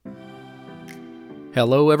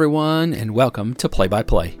Hello everyone and welcome to Play by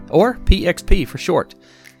Play, or PXP for short.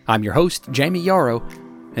 I'm your host, Jamie Yarrow.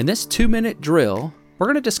 In this 2-minute drill, we're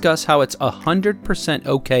going to discuss how it's 100%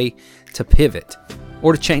 okay to pivot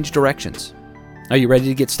or to change directions. Are you ready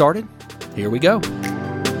to get started? Here we go.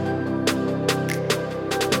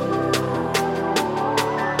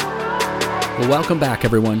 Well, welcome back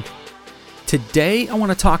everyone. Today I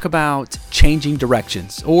want to talk about changing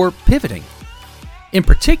directions or pivoting. In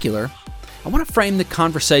particular, I want to frame the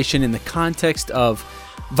conversation in the context of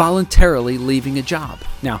voluntarily leaving a job.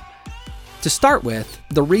 Now, to start with,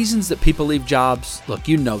 the reasons that people leave jobs, look,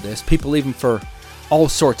 you know this, people leave them for all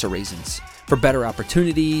sorts of reasons. For better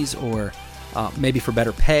opportunities, or maybe for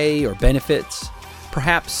better pay or benefits.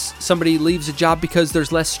 Perhaps somebody leaves a job because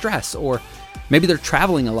there's less stress, or maybe they're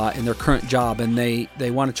traveling a lot in their current job and they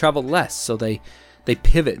want to travel less, so they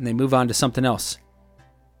pivot and they move on to something else.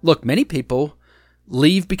 Look, many people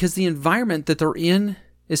leave because the environment that they're in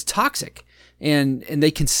is toxic, and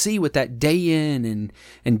they can see what that day in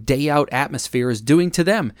and day out atmosphere is doing to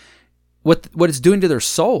them, what it's doing to their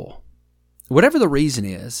soul. Whatever the reason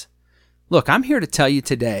is, look, I'm here to tell you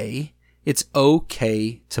today it's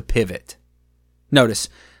okay to pivot. Notice,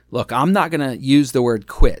 look, I'm not going to use the word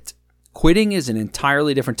quit. Quitting is an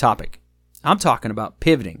entirely different topic. I'm talking about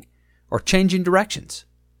pivoting or changing directions.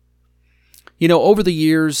 You know, over the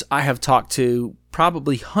years, I have talked to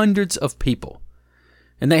probably hundreds of people,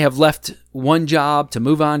 and they have left one job to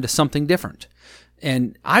move on to something different.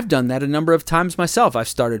 And I've done that a number of times myself. I've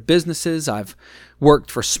started businesses. I've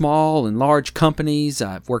worked for small and large companies.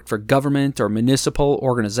 I've worked for government or municipal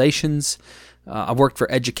organizations. I've worked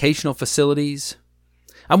for educational facilities.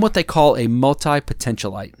 I'm what they call a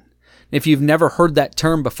multi-potentialite. If you've never heard that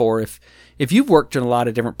term before, if you've worked in a lot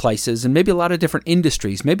of different places and maybe a lot of different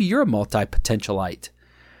industries, maybe you're a multi-potentialite.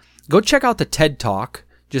 Go check out the TED Talk.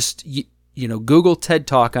 Just Google TED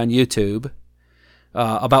Talk on YouTube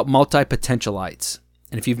about multi-potentialites.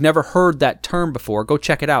 And if you've never heard that term before, go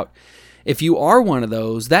check it out. If you are one of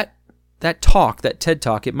those, that TED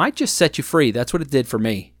Talk, it might just set you free. That's what it did for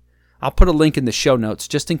me. I'll put a link in the show notes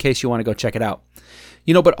just in case you want to go check it out.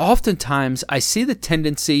 But oftentimes I see the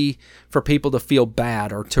tendency for people to feel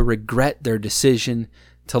bad or to regret their decision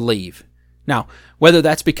to leave. Now, whether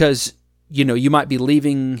that's because, you might be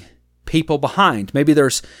leaving people behind. Maybe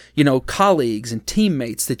there's, colleagues and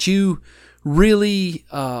teammates that you really,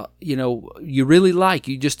 you really like,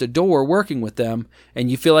 you just adore working with them, and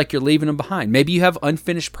you feel like you're leaving them behind. Maybe you have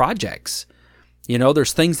unfinished projects.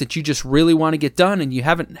 There's things that you just really want to get done and you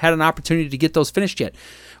haven't had an opportunity to get those finished yet.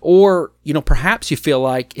 Or, perhaps you feel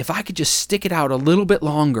like if I could just stick it out a little bit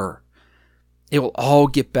longer, it will all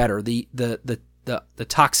get better. The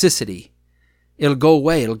toxicity, it'll go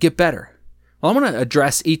away. It'll get better. Well, I want to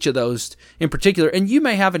address each of those in particular, and you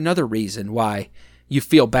may have another reason why you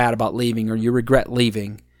feel bad about leaving or you regret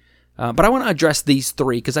leaving. But I want to address these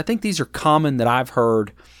three because I think these are common that I've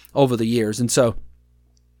heard over the years. And so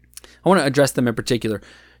I want to address them in particular.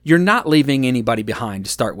 You're not leaving anybody behind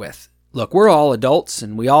to start with. Look, we're all adults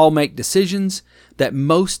and we all make decisions that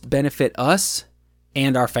most benefit us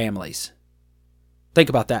and our families. Think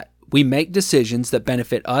about that. We make decisions that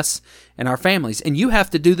benefit us and our families, and you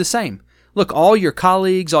have to do the same. Look, all your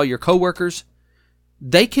colleagues, all your coworkers,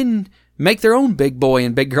 they can make their own big boy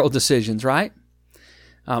and big girl decisions, right?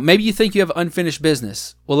 Maybe you think you have unfinished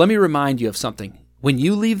business. Well, let me remind you of something. When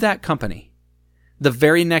you leave that company, the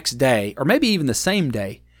very next day, or maybe even the same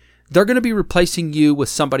day, they're going to be replacing you with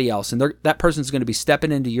somebody else, and that person's going to be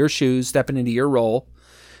stepping into your shoes, stepping into your role,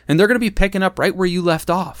 and they're going to be picking up right where you left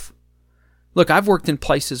off. Look, I've worked in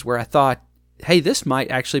places where I thought, hey, this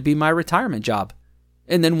might actually be my retirement job.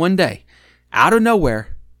 And then one day, out of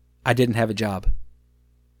nowhere, I didn't have a job.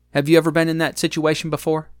 Have you ever been in that situation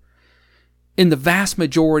before? In the vast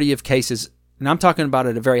majority of cases, and I'm talking about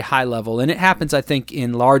at a very high level, and it happens, I think,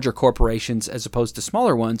 in larger corporations as opposed to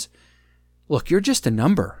smaller ones, look, you're just a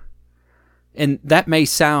number. And that may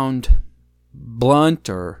sound blunt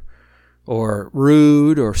or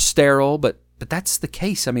rude or sterile, but that's the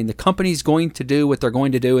case. I mean, the company's going to do what they're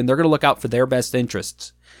going to do, and they're going to look out for their best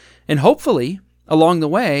interests. And hopefully, along the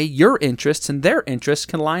way, your interests and their interests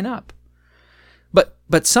can line up.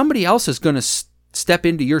 But somebody else is going to step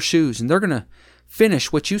into your shoes, and they're going to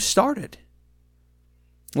finish what you started.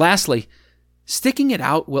 Lastly, sticking it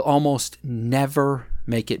out will almost never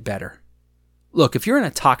make it better. Look, if you're in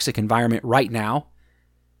a toxic environment right now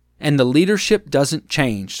and the leadership doesn't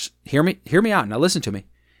change, hear me out, now listen to me,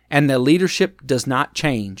 and the leadership does not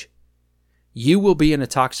change, you will be in a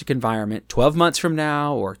toxic environment 12 months from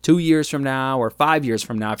now or 2 years from now or 5 years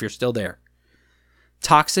from now if you're still there.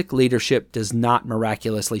 Toxic leadership does not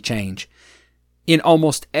miraculously change. In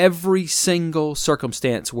almost every single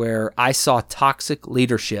circumstance where I saw toxic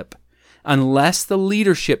leadership, unless the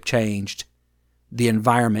leadership changed, the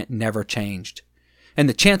environment never changed. And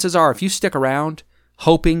the chances are, if you stick around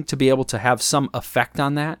hoping to be able to have some effect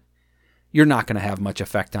on that, you're not going to have much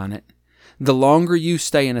effect on it. The longer you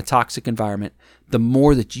stay in a toxic environment, the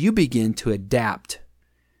more that you begin to adapt,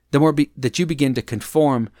 the more that you begin to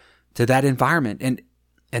conform to that environment.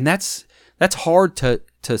 And that's hard to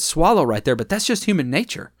swallow right there, but that's just human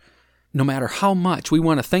nature. No matter how much we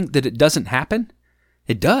want to think that it doesn't happen,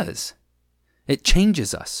 it does. It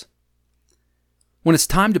changes us. When it's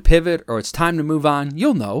time to pivot or it's time to move on,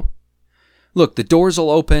 you'll know. Look, the doors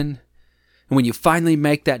will open, and when you finally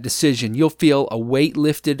make that decision, you'll feel a weight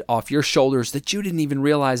lifted off your shoulders that you didn't even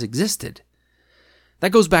realize existed.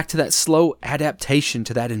 That goes back to that slow adaptation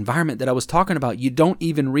to that environment that I was talking about. You don't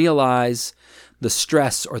even realize the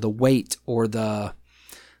stress or the weight or the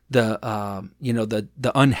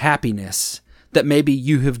unhappiness that maybe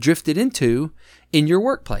you have drifted into in your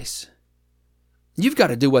workplace. You've got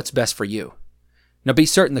to do what's best for you. Now, be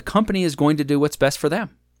certain the company is going to do what's best for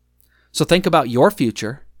them. So think about your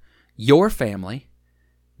future, your family,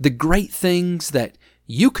 the great things that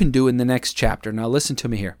you can do in the next chapter. Now, listen to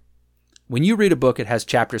me here. When you read a book, it has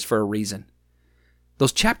chapters for a reason.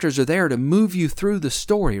 Those chapters are there to move you through the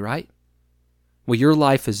story, right? Well, your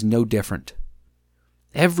life is no different.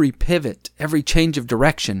 Every pivot, every change of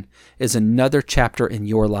direction is another chapter in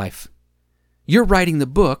your life. You're writing the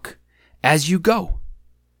book as you go.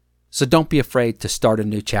 So don't be afraid to start a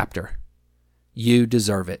new chapter. You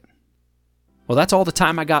deserve it. Well, that's all the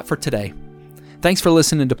time I got for today. Thanks for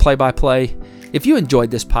listening to Play by Play. If you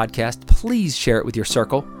enjoyed this podcast, please share it with your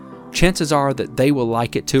circle. Chances are that they will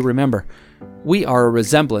like it too. Remember, we are a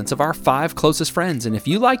resemblance of our 5 closest friends, and if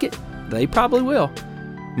you like it, they probably will.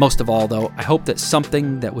 Most of all, though, I hope that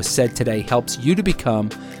something that was said today helps you to become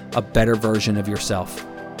a better version of yourself.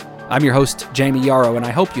 I'm your host, Jamie Yarrow, and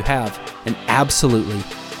I hope you have an absolutely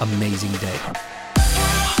amazing day.